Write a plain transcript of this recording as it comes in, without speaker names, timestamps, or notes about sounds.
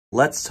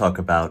Let's talk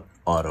about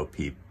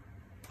auto-peep.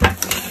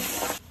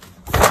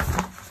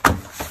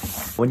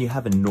 When you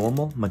have a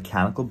normal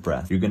mechanical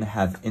breath, you're going to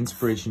have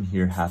inspiration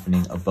here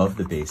happening above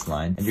the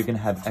baseline, and you're going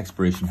to have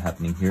expiration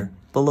happening here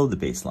below the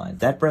baseline.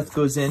 That breath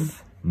goes in,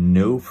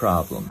 no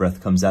problem.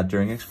 Breath comes out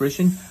during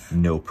expiration,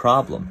 no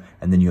problem.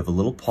 And then you have a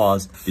little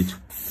pause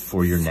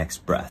for your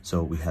next breath.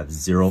 So we have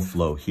zero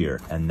flow here,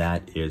 and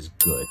that is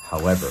good.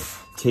 However,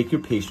 take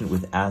your patient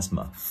with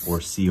asthma or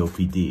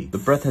COPD. The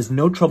breath has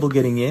no trouble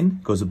getting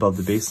in, goes above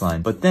the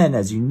baseline. But then,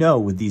 as you know,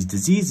 with these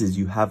diseases,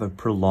 you have a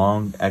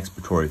prolonged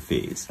expiratory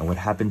phase. And what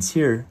happens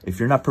here, if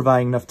you're not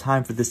providing enough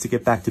time for this to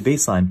get back to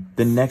baseline,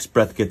 the next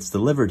breath gets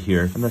delivered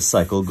here, and the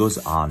cycle goes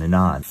on and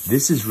on.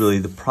 This is really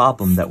the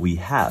problem that we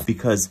have,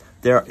 because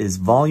there is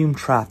volume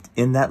trapped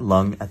in that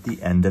lung at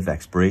the end of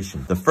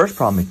expiration. The first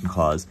problem it can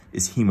cause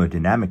is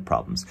hemodynamic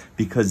problems,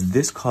 because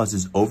this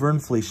causes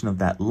overinflation of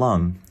that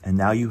lung, and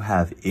now you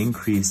have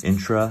increased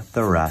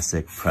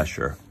intrathoracic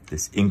pressure.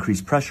 This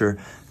increased pressure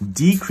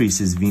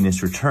decreases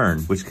venous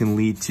return, which can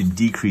lead to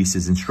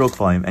decreases in stroke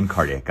volume and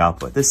cardiac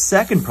output. The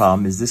second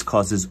problem is this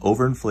causes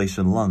overinflation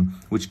of the lung,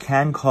 which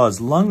can cause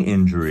lung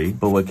injury,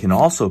 but what can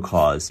also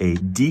cause a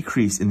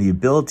decrease in the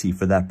ability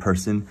for that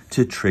person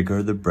to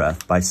trigger the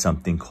breath by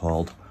something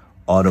called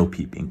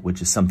auto-peeping, which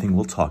is something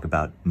we'll talk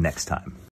about next time.